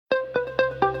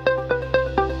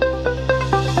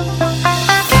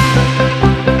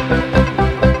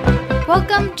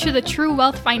to the True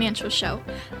Wealth Financial Show,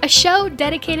 a show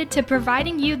dedicated to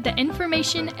providing you the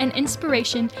information and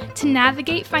inspiration to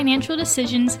navigate financial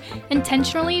decisions,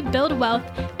 intentionally build wealth,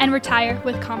 and retire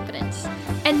with confidence.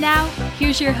 And now,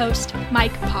 here's your host,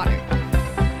 Mike Potter.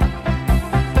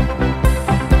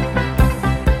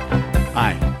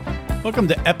 Hi, welcome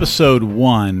to episode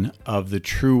 1 of the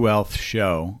True Wealth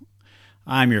Show.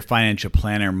 I'm your financial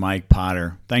planner, Mike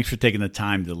Potter. Thanks for taking the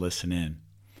time to listen in.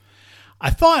 I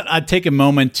thought I'd take a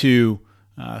moment to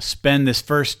spend this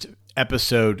first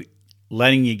episode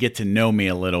letting you get to know me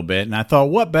a little bit. And I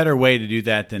thought, what better way to do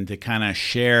that than to kind of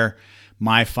share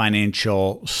my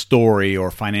financial story or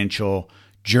financial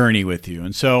journey with you.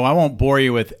 And so I won't bore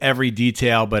you with every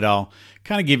detail, but I'll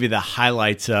kind of give you the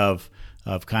highlights of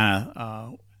kind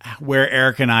of where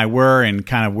Eric and I were and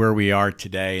kind of where we are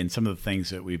today and some of the things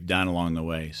that we've done along the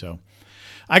way. So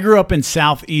I grew up in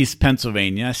Southeast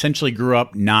Pennsylvania. I essentially grew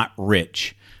up not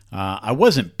rich. I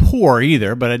wasn't poor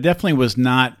either, but I definitely was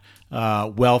not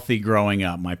wealthy growing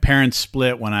up. My parents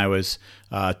split when I was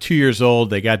 2 years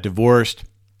old. They got divorced.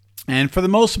 And for the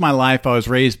most of my life, I was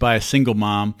raised by a single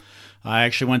mom. I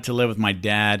actually went to live with my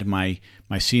dad my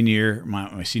senior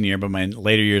year, but my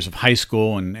later years of high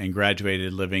school and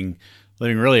graduated living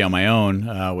really on my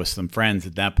own with some friends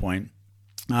at that point.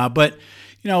 But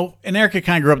you know, and Erica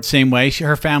kind of grew up the same way.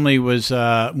 Her family was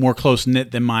more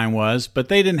close-knit than mine was, but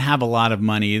they didn't have a lot of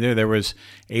money either. There was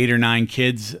 8 or 9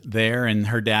 kids there, and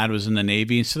her dad was in the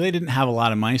Navy, so they didn't have a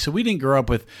lot of money. So we didn't grow up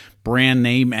with brand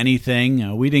name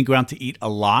anything. We didn't go out to eat a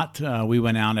lot. We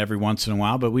went out every once in a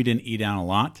while, but we didn't eat out a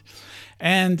lot.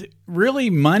 And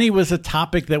really, money was a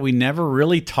topic that we never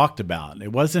really talked about.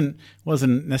 It wasn't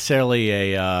necessarily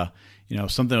a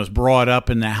something that was brought up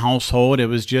in the household. It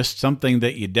was just something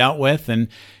that you dealt with, and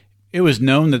it was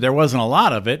known that there wasn't a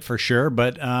lot of it for sure,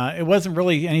 but it wasn't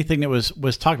really anything that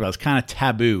was talked about. It's kind of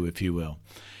taboo, if you will.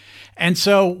 And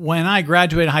so when I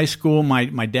graduated high school,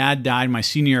 my dad died my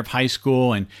senior year of high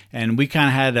school, and we kind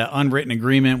of had an unwritten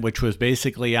agreement, which was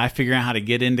basically I figured out how to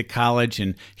get into college,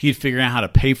 and he'd figure out how to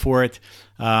pay for it.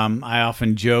 I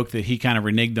often joke that he kind of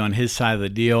reneged on his side of the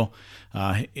deal.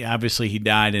 Obviously, he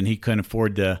died, and he couldn't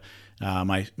afford to.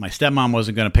 My stepmom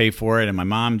wasn't going to pay for it, and my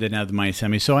mom didn't have the money to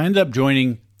send me. So I ended up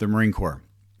joining the Marine Corps.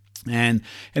 And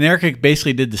Erica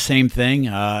basically did the same thing.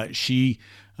 She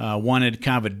wanted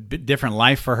kind of a different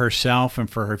life for herself and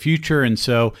for her future, and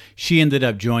so she ended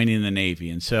up joining the Navy.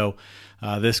 And so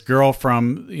this girl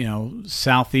from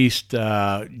Southeast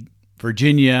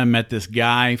Virginia met this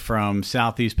guy from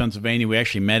Southeast Pennsylvania. We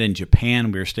actually met in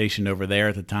Japan. We were stationed over there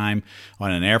at the time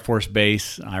on an Air Force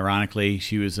base. Ironically,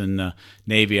 she was in the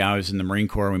Navy. I was in the Marine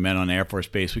Corps. We met on an Air Force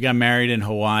base. We got married in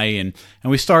Hawaii, and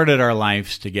we started our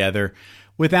lives together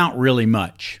without really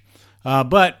much.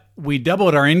 But we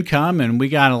doubled our income, and we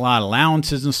got a lot of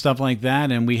allowances and stuff like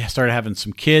that, and we started having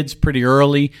some kids pretty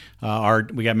early. We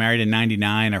got married in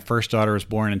 1999. Our first daughter was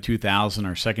born in 2000.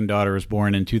 Our second daughter was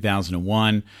born in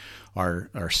 2001.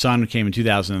 Our son came in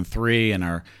 2003, and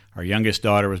our youngest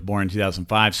daughter was born in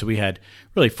 2005. So we had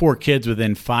really 4 kids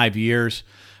within 5 years.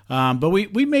 But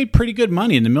we made pretty good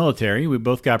money in the military. We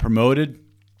both got promoted.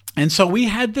 And so we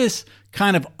had this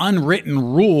kind of unwritten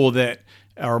rule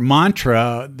or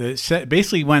mantra that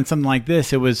basically went something like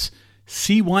this. It was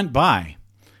see, want, buy.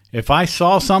 If I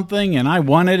saw something and I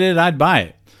wanted it, I'd buy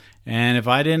it. And if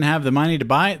I didn't have the money to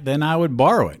buy it, then I would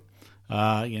borrow it.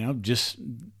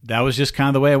 That was just kind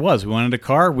of the way it was. We wanted a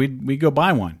car, we'd go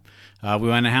buy one. We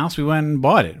wanted a house, we went and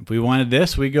bought it. If we wanted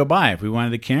this, we'd go buy it. If we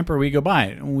wanted a camper, we'd go buy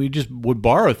it. And we just would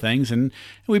borrow things, and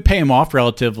we'd pay them off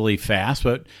relatively fast,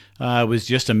 but it was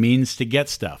just a means to get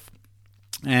stuff.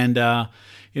 And,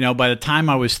 by the time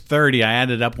I was 30, I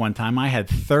added up one time, I had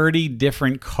 30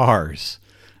 different cars.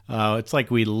 It's like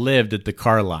we lived at the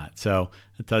car lot. So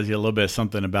it tells you a little bit of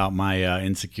something about my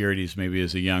insecurities maybe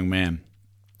as a young man.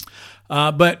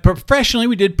 But professionally,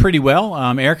 we did pretty well.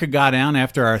 Erica got out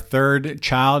after our third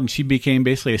child, and she became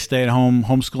basically a stay-at-home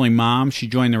homeschooling mom. She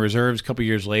joined the reserves a couple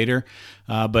years later.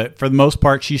 But for the most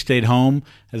part, she stayed home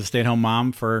as a stay-at-home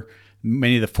mom for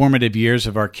many of the formative years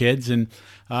of our kids. And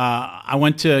I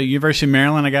went to University of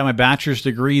Maryland. I got my bachelor's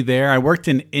degree there. I worked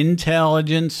in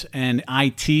intelligence and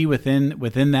IT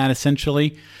within that,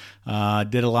 essentially.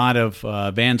 Did a lot of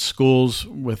advanced schools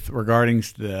regarding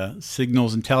the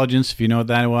signals intelligence, if you know what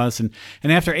that was. And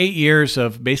after 8 years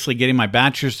of basically getting my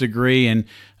bachelor's degree in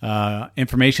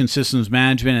information systems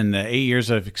management and the 8 years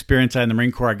of experience in the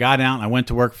Marine Corps, I got out and I went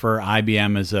to work for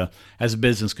IBM as a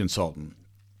business consultant.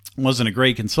 Wasn't a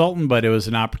great consultant, but it was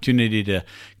an opportunity to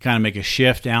kind of make a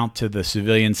shift out to the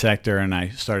civilian sector, and I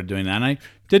started doing that. And I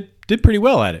did pretty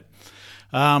well at it.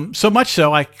 So much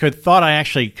so I thought I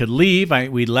actually could leave.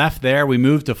 We left there. We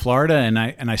moved to Florida, and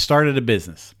I started a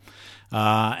business.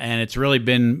 And it's really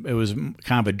it was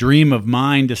kind of a dream of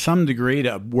mine to some degree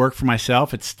to work for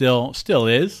myself. It still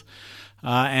is.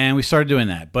 And we started doing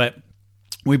that. But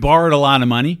we borrowed a lot of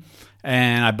money.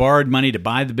 And I borrowed money to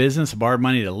buy the business. I borrowed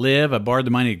money to live. I borrowed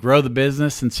the money to grow the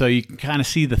business. And so you can kind of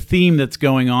see the theme that's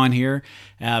going on here.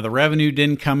 The revenue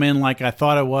didn't come in like I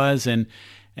thought it was. And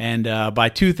by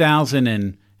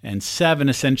 2007,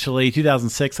 essentially,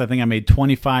 2006, I think I made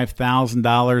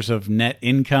 $25,000 of net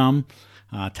income,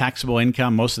 taxable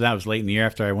income. Most of that was late in the year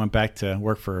after I went back to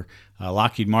work for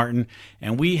Lockheed Martin.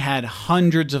 And we had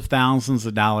hundreds of thousands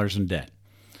of dollars in debt.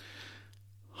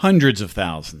 Hundreds of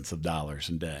thousands of dollars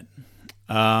in debt.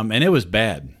 And it was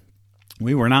bad.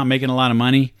 We were not making a lot of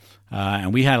money,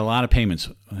 and we had a lot of payments.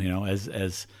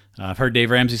 As I've heard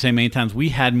Dave Ramsey say many times, we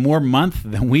had more month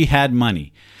than we had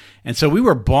money. And so we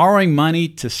were borrowing money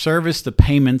to service the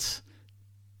payments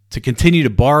to continue to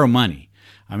borrow money.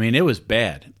 I mean, it was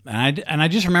bad. And I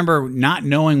just remember not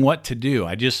knowing what to do.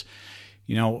 I just,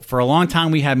 for a long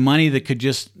time we had money that could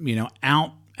just,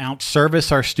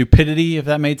 out-service our stupidity, if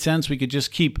that made sense. We could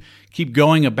just keep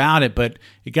going about it, but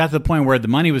it got to the point where the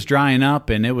money was drying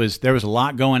up, and there was a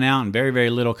lot going out and very,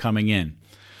 very little coming in.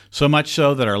 So much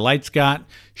so that our lights got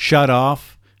shut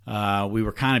off. We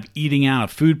were kind of eating out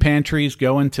of food pantries,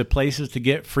 going to places to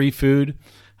get free food.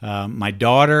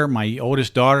 My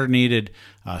oldest daughter, needed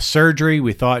surgery.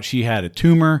 We thought she had a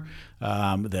tumor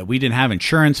that we didn't have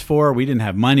insurance for. We didn't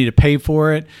have money to pay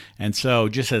for it. And so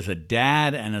just as a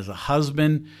dad and as a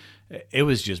husband, it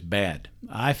was just bad.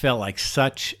 I felt like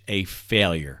such a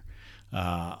failure.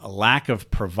 A lack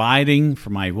of providing for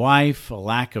my wife, a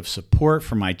lack of support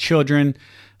for my children.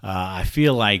 I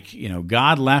feel like,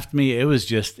 God left me. It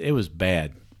was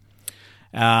bad.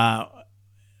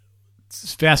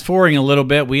 Fast forwarding a little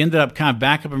bit, we ended up kind of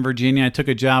back up in Virginia. I took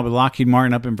a job with Lockheed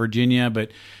Martin up in Virginia,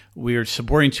 but we were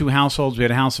supporting two households. We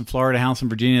had a house in Florida, a house in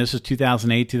Virginia. This was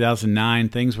 2008, 2009.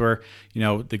 Things were,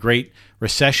 the Great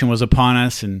Recession was upon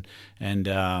us, and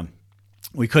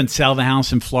we couldn't sell the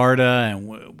house in Florida,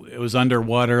 and it was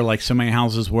underwater like so many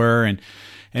houses were, and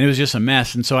it was just a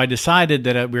mess. And so I decided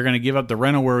that we were going to give up the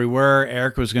rental where we were.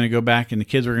 Erica was going to go back, and the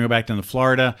kids were going to go back down to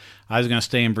Florida. I was going to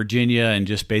stay in Virginia and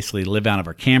just basically live out of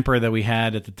our camper that we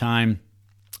had at the time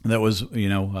that was,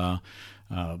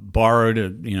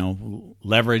 borrowed,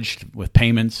 leveraged with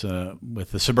payments,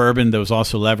 with the Suburban that was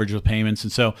also leveraged with payments.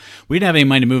 And so we didn't have any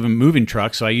money to move a moving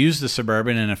truck. So I used the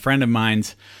Suburban and a friend of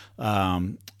mine's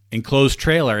enclosed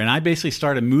trailer. And I basically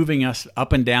started moving us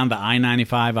up and down the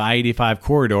I-95, I-85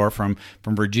 corridor from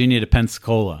Virginia to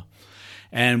Pensacola.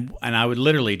 And I would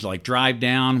literally drive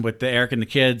down with Eric and the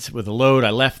kids with a load. I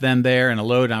left them there and a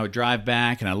load, and I would drive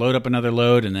back, and I load up another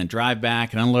load and then drive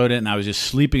back and unload it. And I was just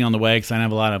sleeping on the way because I didn't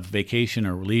have a lot of vacation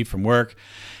or leave from work.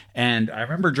 And I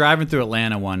remember driving through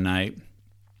Atlanta one night,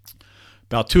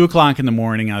 about 2 o'clock in the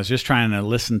morning. I was just trying to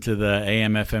listen to the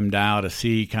AM/FM dial to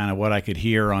see kind of what I could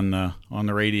hear on the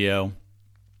radio.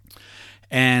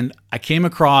 And I came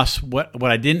across what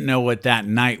I didn't know what that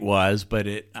night was, but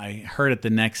I heard it the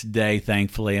next day,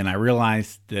 thankfully, and I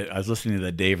realized that I was listening to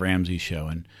the Dave Ramsey show.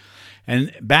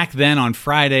 And back then on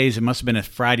Fridays, it must have been a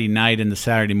Friday night into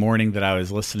Saturday morning that I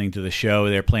was listening to the show.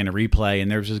 They were playing a replay,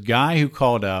 and there was this guy who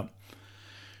called up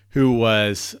who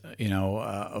was,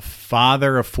 a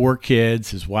father of 4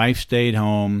 kids. His wife stayed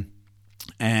home,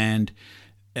 and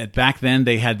back then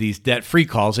they had these debt-free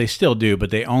calls. They still do, but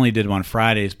they only did them on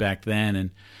Fridays back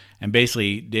then. And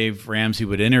basically Dave Ramsey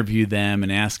would interview them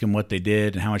and ask them what they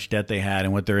did and how much debt they had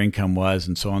and what their income was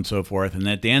and so on and so forth. And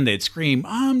at the end they'd scream,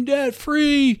 "I'm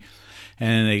debt-free."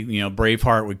 And they,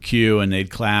 Braveheart would cue and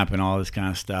they'd clap and all this kind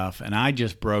of stuff. And I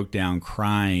just broke down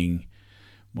crying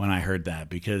when I heard that,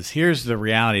 because here's the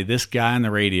reality. This guy on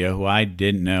the radio, who I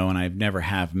didn't know and I've never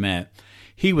have met,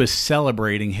 he was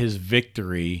celebrating his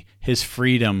victory, his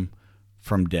freedom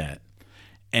from debt.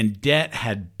 And debt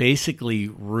had basically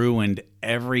ruined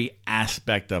every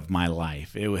aspect of my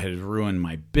life. It had ruined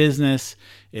my business.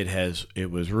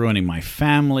 It was ruining my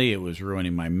family. It was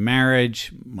ruining my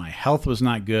marriage. My health was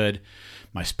not good.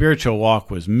 My spiritual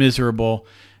walk was miserable.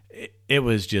 It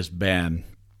was just bad.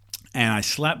 And I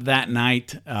slept that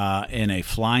night in a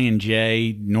Flying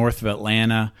J north of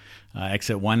Atlanta,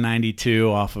 exit 192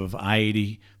 off of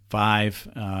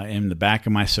I-85 in the back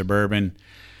of my Suburban,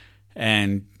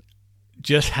 and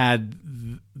just had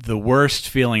the worst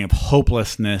feeling of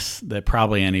hopelessness that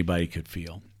probably anybody could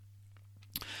feel.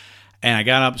 And I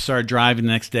got up, started driving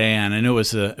the next day, and I knew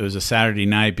it was a Saturday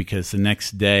night because the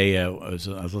next day I was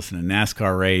listening to a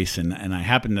NASCAR race, and I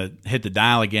happened to hit the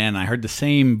dial again. I heard the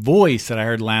same voice that I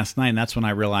heard last night, and that's when I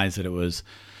realized that it was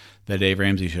the Dave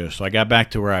Ramsey Show. So I got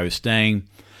back to where I was staying,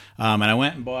 and I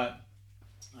went and bought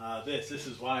this. This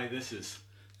is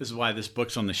why this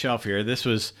book's on the shelf here. This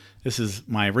is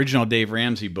my original Dave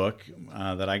Ramsey book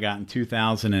that I got in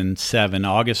 2007,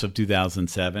 August of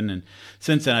 2007, and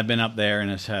since then I've been up there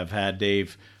and have had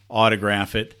Dave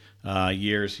autograph it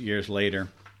years later.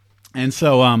 And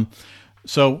so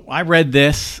I read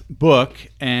this book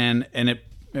and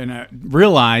I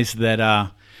realized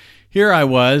that here I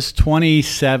was,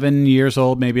 27 years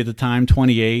old, maybe at the time,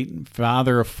 28,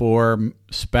 father of 4,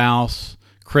 spouse,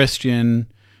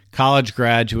 Christian, college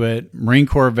graduate, Marine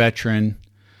Corps veteran,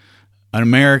 an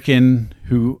American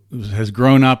who has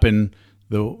grown up in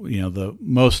the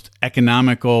most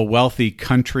economical, wealthy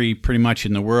country pretty much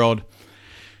in the world.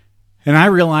 And I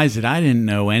realized that I didn't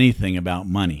know anything about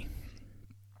money.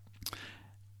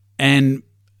 And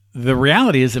the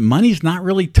reality is that money's not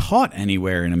really taught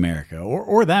anywhere in America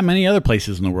or that many other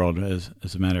places in the world, as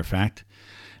a matter of fact.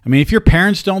 I mean, if your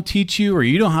parents don't teach you or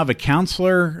you don't have a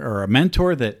counselor or a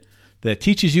mentor that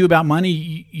teaches you about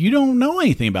money, you don't know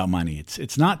anything about money.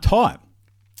 It's not taught.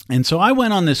 And so I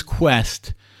went on this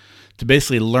quest to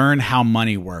basically learn how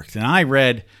money worked. And I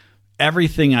read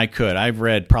everything I could. I've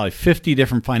read probably 50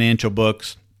 different financial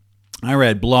books. I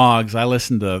read blogs. I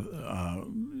listened to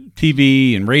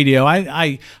TV and radio.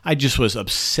 I just was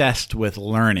obsessed with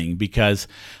learning because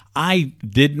I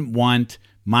didn't want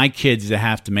my kids to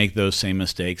have to make those same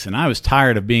mistakes. And I was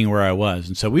tired of being where I was.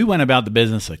 And so we went about the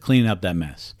business of cleaning up that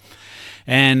mess.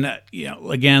 And,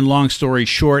 again, long story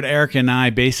short, Erica and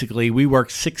I we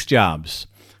worked 6 jobs.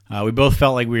 We both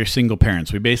felt like we were single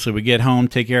parents. We basically would get home,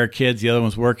 take care of kids. The other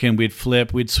one's working. We'd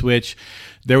flip. We'd switch.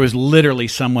 There was literally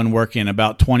someone working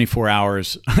about 24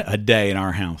 hours a day in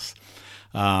our house.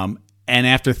 And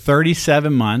after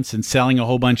 37 months and selling a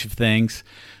whole bunch of things,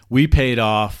 we paid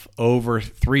off over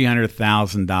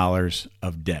 $300,000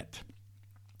 of debt.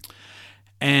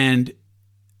 And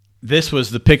this was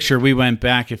the picture. We went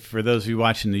back, for those of you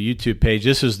watching the YouTube page,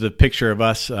 this was the picture of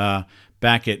us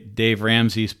back at Dave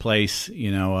Ramsey's place,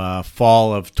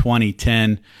 fall of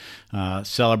 2010,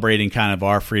 celebrating kind of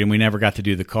our freedom. We never got to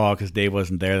do the call because Dave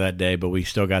wasn't there that day, but we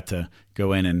still got to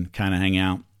go in and kind of hang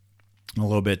out a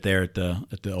little bit there at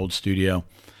the old studio.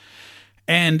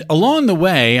 And along the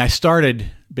way, I started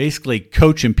basically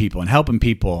coaching people and helping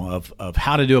people of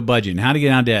how to do a budget and how to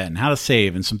get out of debt and how to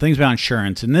save and some things about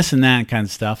insurance and this and that kind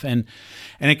of stuff. And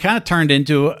it kind of turned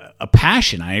into a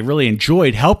passion. I really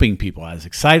enjoyed helping people. I was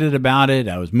excited about it.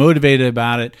 I was motivated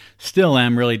about it. Still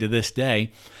am really to this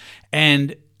day.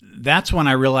 And that's when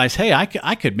I realized, hey,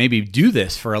 I could maybe do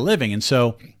this for a living. And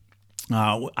so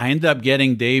I ended up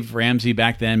getting Dave Ramsey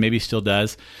back then, maybe still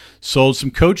does, sold some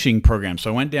coaching programs.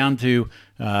 So I went down to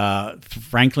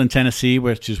Franklin, Tennessee,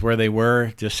 which is where they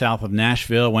were, just south of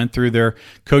Nashville, went through their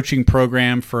coaching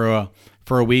program for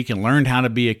a week and learned how to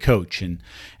be a coach. And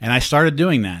I started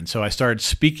doing that. And so I started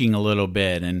speaking a little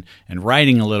bit and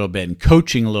writing a little bit and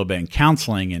coaching a little bit and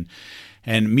counseling.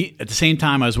 And at the same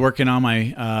time, I was working on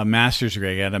my master's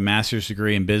degree. I got a master's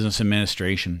degree in business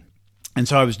administration. And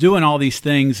so I was doing all these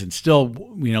things and still,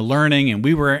 learning. And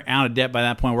we were out of debt by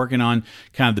that point, working on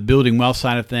kind of the building wealth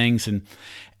side of things.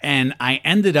 And I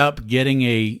ended up getting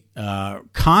a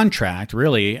contract.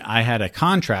 Really, I had a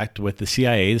contract with the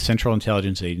CIA, the Central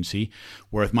Intelligence Agency,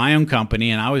 with my own company,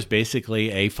 and I was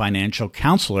basically a financial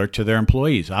counselor to their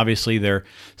employees. Obviously, they're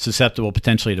susceptible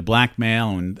potentially to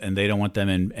blackmail, and they don't want them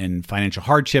in financial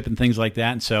hardship and things like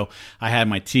that. And so I had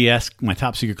my TS, my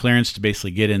top secret clearance, to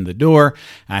basically get in the door.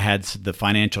 I had the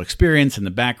financial experience and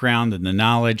the background and the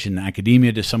knowledge and the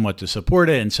academia to somewhat to support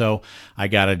it, and so I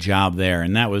got a job there,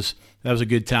 and that was a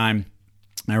good time.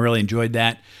 I really enjoyed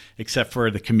that, except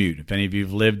for the commute. If any of you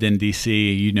have lived in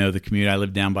D.C., you know the commute. I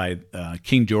lived down by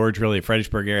King George, really, the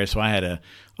Fredericksburg area, so I had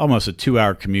almost a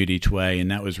 2-hour commute each way,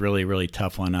 and that was really, really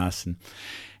tough on us.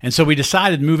 And so we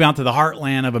decided to move out to the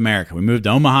heartland of America. We moved to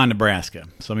Omaha, Nebraska.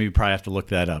 Some of you probably have to look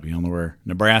that up. You don't know where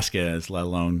Nebraska is, let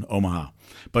alone Omaha.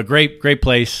 But great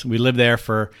place. We lived there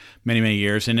for many, many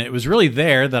years, and it was really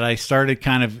there that I started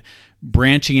kind of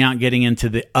branching out and getting into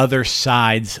the other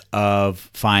sides of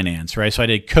finance, right? So I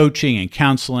did coaching and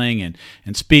counseling and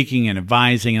speaking and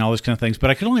advising and all those kind of things,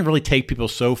 but I could only really take people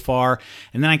so far.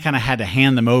 And then I kind of had to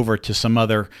hand them over to some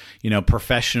other,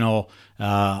 professional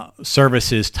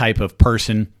services type of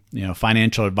person,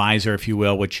 financial advisor, if you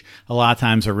will, which a lot of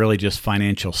times are really just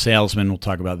financial salesmen. We'll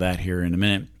talk about that here in a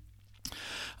minute.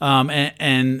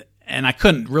 And I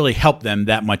couldn't really help them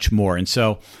that much more. And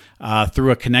so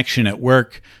through a connection at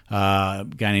work. A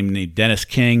guy named Dennis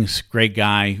King, great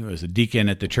guy, who was a deacon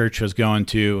at the church I was going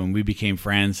to, and we became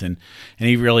friends. And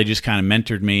he really just kind of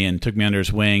mentored me and took me under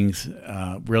his wings,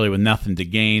 really with nothing to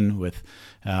gain,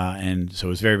 and so it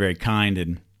was very, very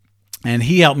kind. And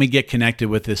he helped me get connected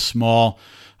with this small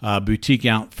boutique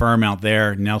firm out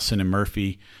there, Nelson and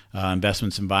Murphy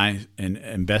Investments and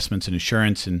Investments and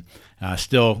Insurance, and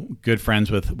still good friends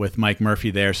with Mike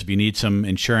Murphy there. So if you need some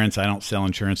insurance, I don't sell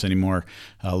insurance anymore.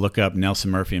 Look up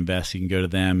Nelson Murphy Invest. You can go to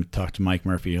them, talk to Mike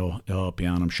Murphy. He'll help you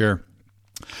out, I'm sure.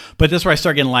 But that's where I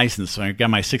started getting licensed. So I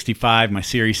got my 65, my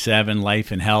Series 7,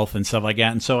 life and health and stuff like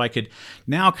that. And so I could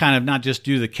now kind of not just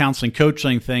do the counseling,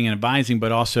 coaching thing and advising,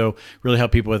 but also really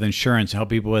help people with insurance, help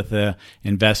people with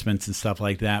investments and stuff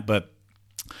like that. But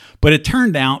it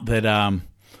turned out that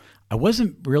I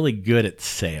wasn't really good at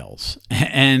sales.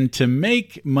 And to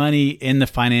make money in the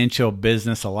financial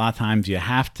business, a lot of times you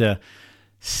have to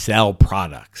sell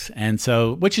products. And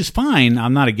so, which is fine.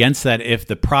 I'm not against that if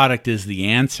the product is the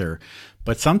answer.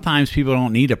 But sometimes people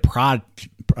don't need a product.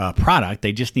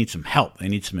 They just need some help. They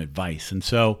need some advice. And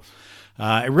so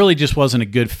it really just wasn't a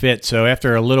good fit. So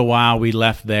after a little while, we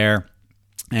left there.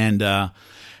 But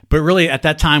really at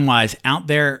that time while I was out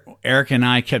there, Erica and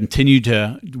I continued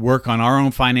to work on our own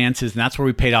finances, and that's where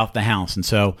we paid off the house. And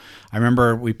so I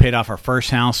remember we paid off our first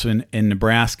house in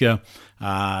Nebraska,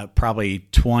 probably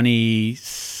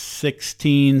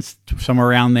 2016, somewhere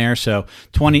around there. So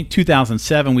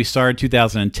 2007 we started,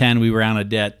 2010 we were out of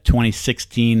debt,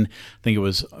 2016 I think it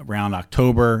was around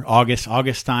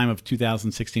August time of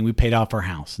 2016 we paid off our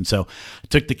house. And so I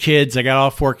took the kids, I got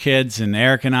all 4 kids, and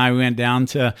Eric and I went down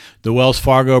to the Wells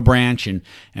Fargo branch and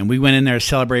we went in there to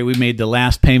celebrate. We made the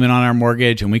last payment on our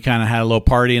mortgage, and we kind of had a little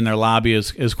party in their lobby.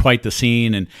 It was quite the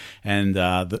scene, and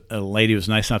the lady was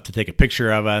nice enough to take a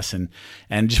picture of us and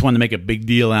just wanted to make a big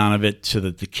deal out of it so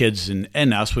that the kids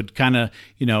and us would kind of,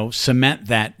 cement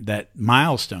that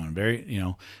milestone.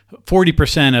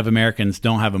 40% of Americans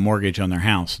don't have a mortgage on their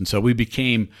house. And so we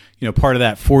became, part of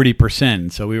that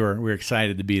 40%. So we were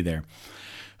excited to be there.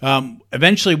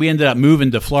 Eventually we ended up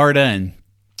moving to Florida, and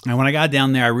when I got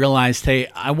down there, I realized, hey,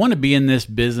 I want to be in this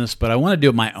business, but I want to do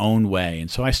it my own way.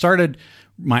 And so I started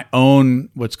my own,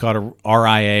 what's called a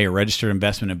RIA, a Registered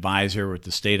Investment Advisor with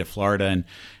the state of Florida. And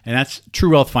that's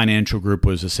True Wealth Financial Group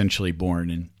was essentially born.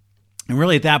 And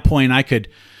really at that point, I could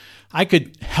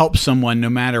help someone no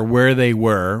matter where they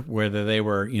were, whether they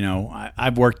were,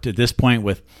 I've worked at this point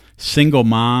with single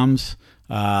moms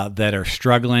that are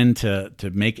struggling to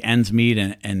make ends meet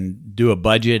and do a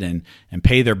budget and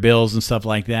pay their bills and stuff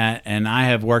like that. And I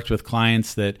have worked with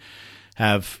clients that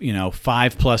have,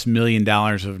 $5+ million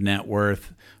of net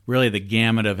worth, really the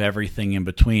gamut of everything in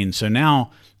between. So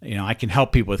now, I can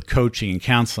help people with coaching and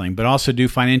counseling, but also do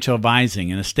financial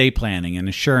advising and estate planning and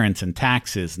insurance and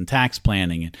taxes and tax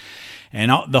planning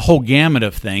and the whole gamut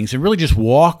of things, and really just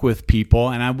walk with people.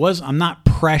 And I'm not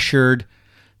pressured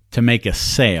to make a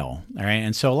sale. All right.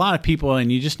 And so a lot of people,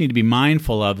 and you just need to be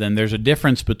mindful of them. There's a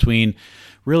difference between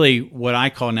really what I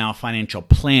call now a financial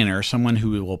planner, someone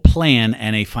who will plan,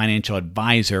 and a financial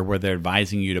advisor where they're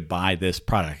advising you to buy this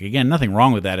product. Again, nothing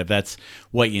wrong with that if that's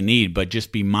what you need, but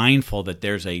just be mindful that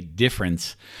there's a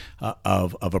difference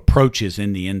of approaches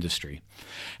in the industry.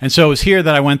 And so it was here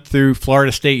that I went through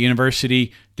Florida State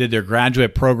University, did their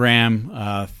graduate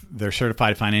program, their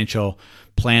certified financial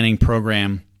planning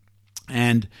program,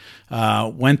 and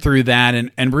went through that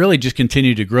and really just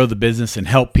continued to grow the business and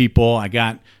help people. I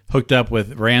got hooked up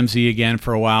with Ramsey again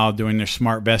for a while, doing their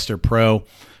SmartVestor Pro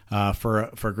for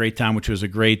a great time, which was a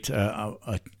great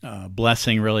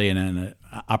blessing, really, and an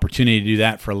opportunity to do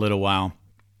that for a little while.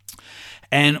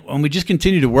 And when we just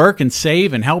continue to work and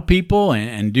save and help people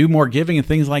and do more giving and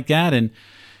things like that, and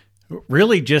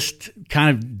really just kind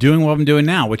of doing what I'm doing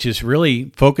now, which is really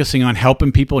focusing on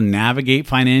helping people navigate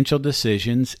financial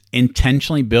decisions,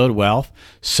 intentionally build wealth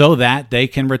so that they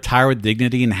can retire with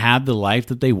dignity and have the life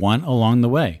that they want along the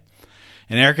way.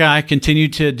 And Erica and I continue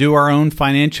to do our own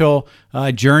financial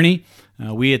journey.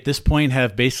 We at this point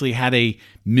have basically had a $1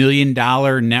 million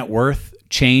net worth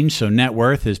change. So net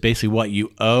worth is basically what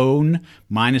you own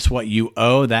minus what you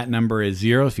owe. That number is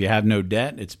 0. If you have no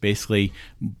debt, it's basically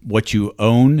what you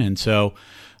own. And so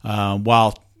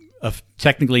while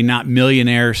technically not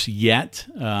millionaires yet,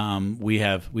 we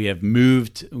have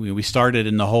moved. We started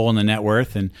in the hole in the net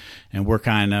worth, and we're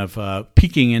kind of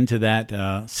peaking into that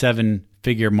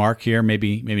 7-figure mark here,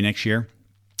 maybe next year.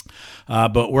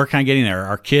 But we're kind of getting there.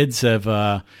 Our kids have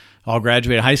all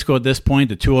graduated high school at this point.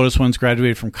 The 2 oldest ones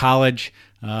graduated from college.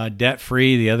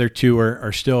 debt-free. The other 2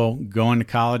 are still going to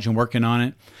college and working on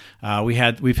it.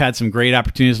 We've had some great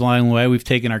opportunities along the way. We've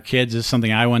taken our kids. This is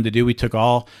something I wanted to do. We took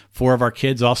all 4 of our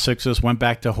kids, all 6 of us, went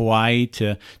back to Hawaii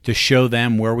to show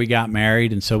them where we got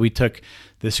married. And so we took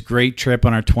this great trip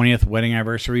on our 20th wedding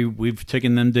anniversary. We've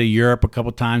taken them to Europe a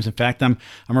couple times. In fact, I'm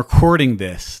recording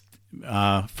this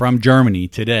from Germany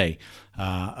today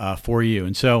for you.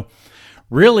 And so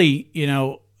really,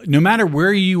 no matter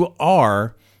where you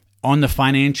are on the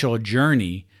financial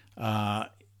journey,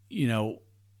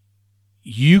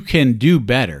 you can do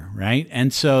better, right?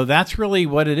 And so that's really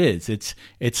what it is.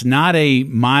 It's not a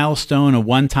milestone, a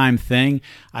one-time thing.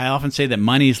 I often say that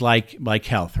money is like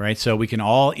health, right? So we can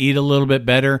all eat a little bit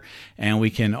better, and we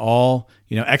can all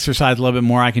exercise a little bit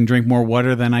more. I can drink more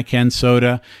water than I can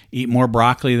soda, eat more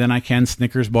broccoli than I can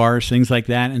Snickers bars, things like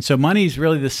that. And so money is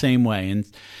really the same way.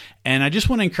 And I just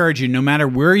want to encourage you, no matter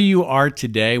where you are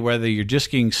today, whether you're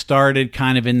just getting started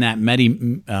kind of in that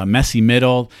messy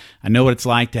middle, I know what it's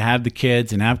like to have the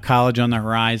kids and have college on the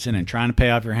horizon and trying to pay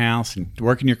off your house and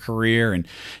work in your career and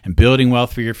building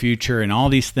wealth for your future and all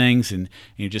these things. And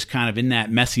you're just kind of in that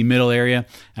messy middle area.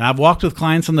 And I've walked with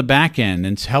clients on the back end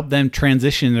and helped them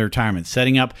transition into retirement,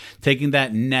 taking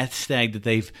that nest egg that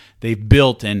they've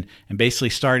built and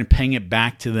basically starting paying it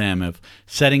back to them, of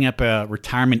setting up a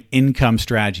retirement income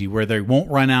strategy where they won't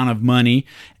run out of money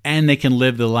and they can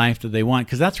live the life that they want.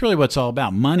 Because that's really what it's all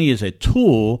about. Money is a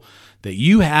tool that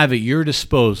you have at your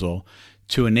disposal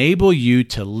to enable you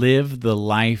to live the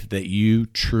life that you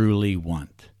truly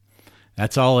want.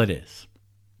 That's all it is.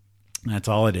 That's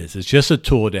all it is. It's just a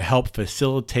tool to help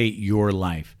facilitate your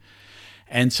life.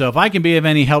 And so if I can be of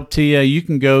any help to you, you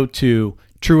can go to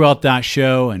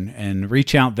truewealth.show and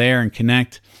reach out there and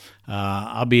connect.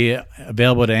 I'll be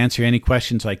available to answer any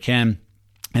questions I can.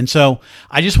 And so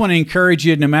I just want to encourage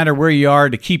you, no matter where you are,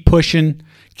 to keep pushing,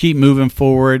 keep moving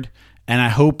forward. And I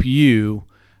hope you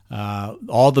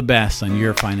all the best on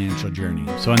your financial journey.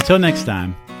 So until next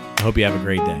time, I hope you have a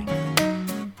great day.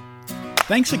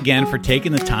 Thanks again for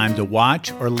taking the time to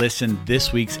watch or listen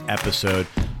this week's episode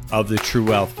of the True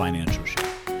Wealth Financial Show.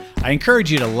 I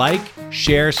encourage you to like,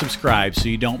 share, subscribe so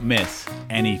you don't miss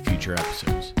any future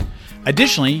episodes.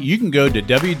 Additionally, you can go to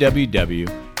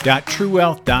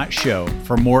www.truewealth.show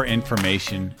for more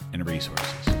information and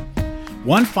resources.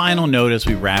 One final note as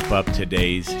we wrap up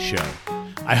today's show.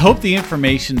 I hope the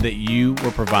information that you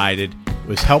were provided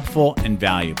was helpful and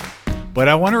valuable, but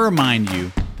I want to remind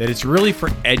you that it's really for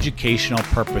educational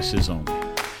purposes only.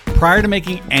 Prior to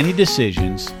making any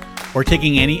decisions or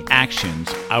taking any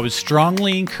actions, I would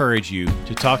strongly encourage you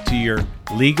to talk to your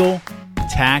legal,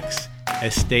 tax,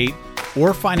 estate,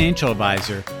 or financial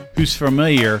advisor who's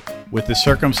familiar with the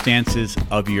circumstances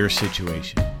of your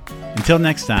situation. Until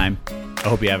next time, I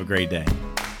hope you have a great day.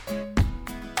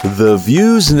 The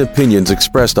views and opinions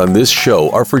expressed on this show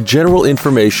are for general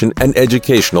information and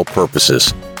educational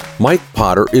purposes. Mike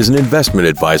Potter is an investment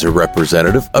advisor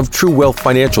representative of True Wealth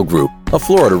Financial Group, a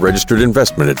Florida registered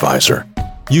investment advisor.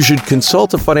 You should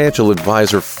consult a financial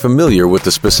advisor familiar with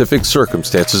the specific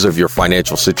circumstances of your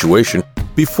financial situation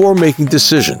before making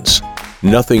decisions.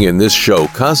 Nothing in this show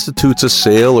constitutes a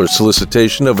sale or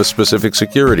solicitation of a specific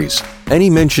securities.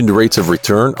 Any mentioned rates of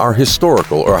return are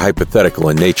historical or hypothetical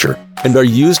in nature and are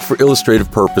used for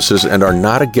illustrative purposes and are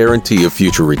not a guarantee of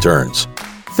future returns.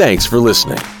 Thanks for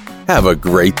listening. Have a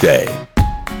great day.